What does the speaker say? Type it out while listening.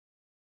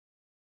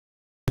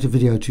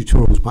Video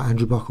tutorials by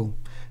Andrew Buckle.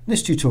 In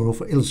this tutorial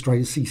for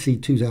Illustrator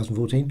CC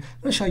 2014, I'm going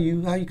to show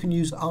you how you can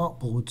use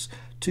artboards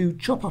to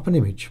chop up an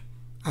image,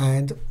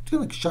 and I'm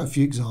going to show a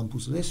few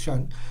examples of this.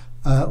 Showing,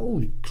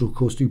 you could of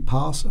course do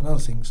pass and other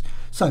things.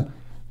 So,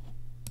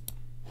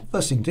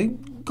 first thing to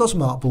do, got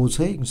some artboards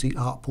here. You can see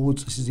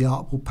artboards. This is the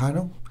artboard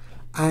panel,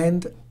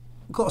 and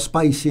I've got a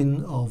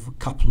spacing of a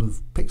couple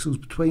of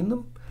pixels between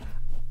them.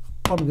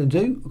 What I'm going to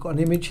do, I've got an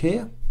image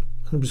here,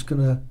 and I'm just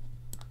going to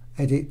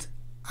edit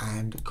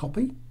and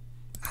copy,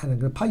 and I'm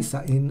going to paste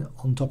that in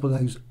on top of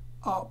those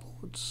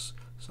artboards.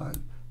 So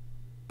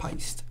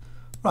paste.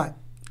 Right,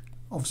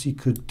 obviously you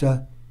could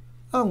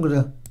I'm going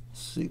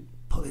to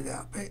pull it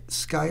out a bit,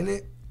 scale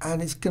it,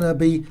 and it's going to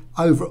be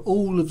over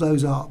all of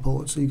those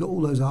artboards. So you've got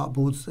all those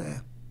artboards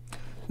there.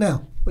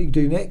 Now what you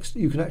do next,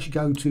 you can actually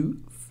go to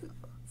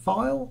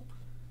File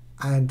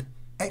and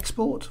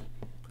Export,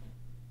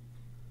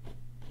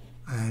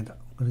 and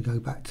I'm going to go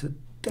back to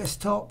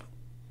Desktop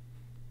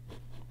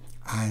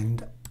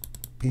and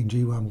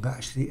PNG, where I'm going to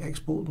actually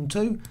export them to.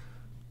 I'm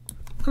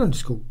going to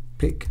just call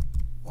pick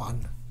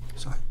one.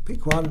 So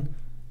pick one,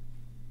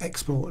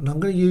 export, and I'm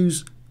going to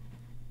use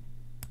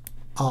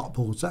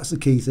artboards. That's the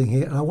key thing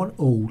here, and I want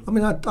all. I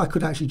mean, I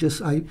could actually just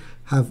say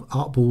have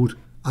artboard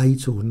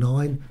 8 or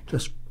 9,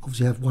 just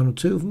obviously have 1 or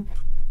 2 of them.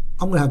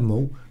 I'm going to have them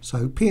all.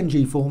 So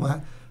PNG format,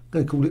 I'm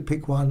going to call it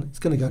pick one. It's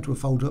going to go to a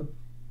folder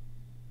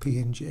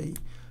PNG.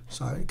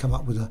 So it come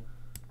up with a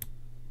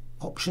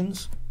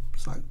options.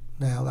 So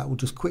now that will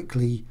just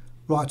quickly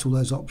write all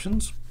those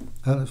options,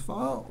 those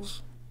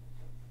files.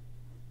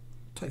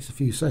 Takes a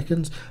few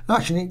seconds. I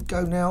actually need to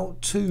go now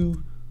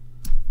to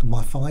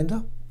my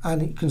Finder,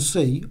 and you can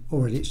see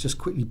already it's just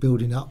quickly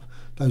building up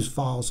those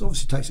files.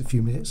 Obviously it takes a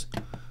few minutes,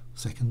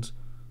 seconds.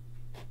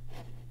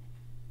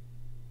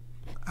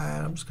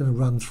 And I'm just going to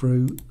run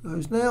through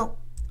those now.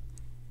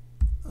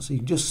 So you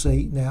can just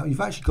see now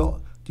you've actually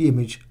got the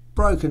image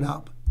broken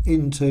up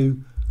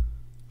into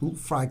little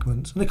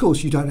fragments. And of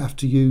course you don't have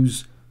to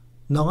use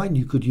 9,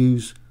 you could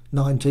use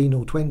 19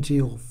 or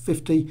 20 or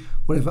 50,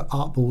 whatever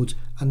artboards,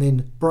 and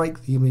then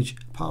break the image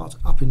apart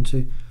up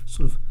into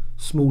sort of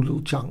small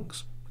little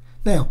chunks.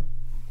 Now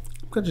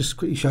I'm going to just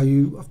quickly show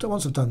you,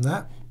 once I've done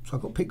that, so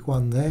I've got pick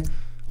one there,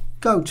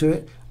 go to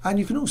it, and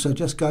you can also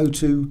just go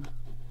to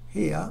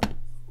here,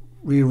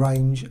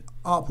 rearrange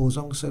artboards.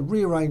 I'm going to say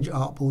rearrange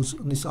artboards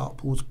on this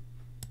artboards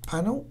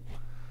panel,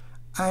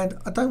 and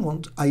I don't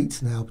want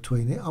 8 now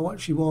between it. I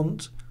actually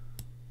want,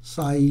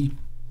 say,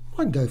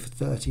 I can go for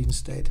 30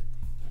 instead.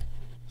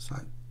 So,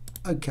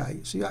 okay,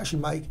 so you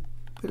actually make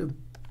a bit of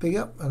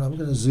bigger, and I'm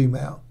going to zoom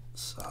out.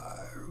 So,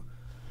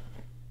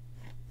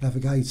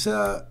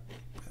 navigator,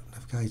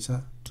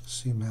 just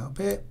zoom out a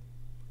bit.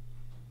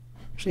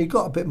 So you've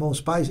got a bit more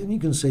space, and you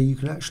can see you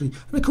can actually,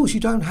 and of course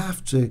you don't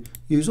have to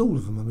use all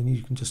of them. I mean,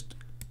 you can just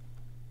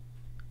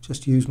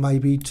use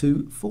maybe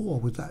 2, 4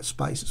 with that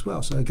space as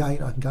well. So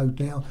again, I can go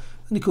now,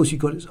 and of course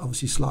you've got it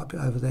obviously slight bit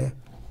over there.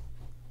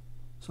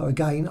 So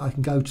again, I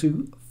can go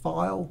to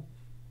File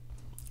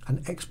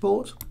and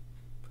Export,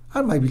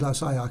 and maybe, like I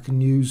say, I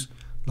can use,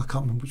 I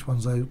can't remember which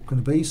ones they're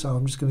going to be, so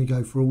I'm just going to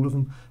go for all of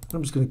them, and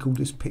I'm just going to call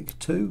this pick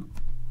 2.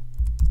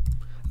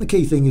 And the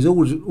key thing is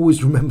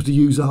always remember to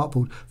use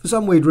artboard. For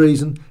some weird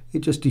reason, it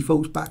just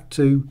defaults back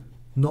to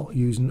not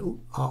using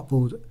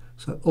artboard,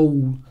 so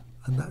all,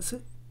 and that's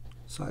it.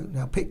 So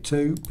now pick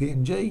 2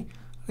 PNG,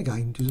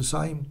 again do the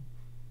same,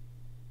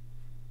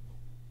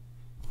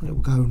 and it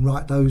will go and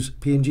write those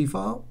PNG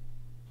file.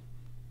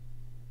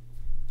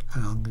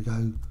 And I'm going to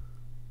go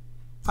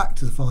back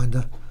to the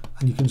Finder,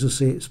 and you can just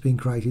see it's been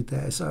created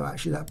there. So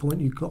actually at that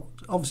point you've got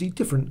obviously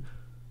different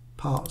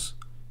parts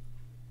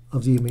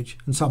of the image,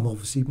 and some,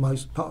 obviously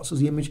most parts of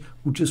the image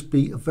will just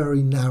be a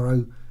very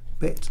narrow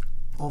bit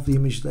of the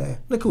image there.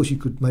 And of course you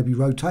could maybe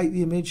rotate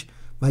the image,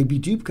 maybe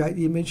duplicate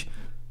the image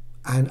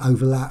and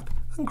overlap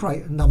and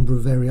create a number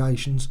of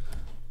variations.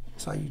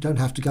 So you don't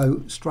have to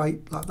go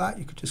straight like that,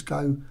 you could just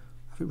go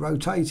have it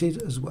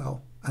rotated as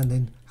well, and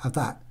then have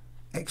that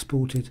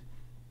exported.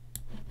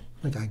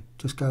 Again,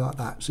 just go like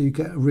that, so you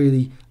get a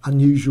really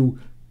unusual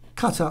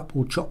cut up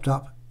or chopped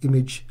up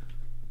image,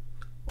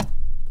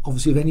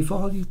 obviously of any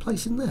file you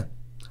place in there.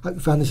 Hope you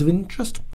found this of interest.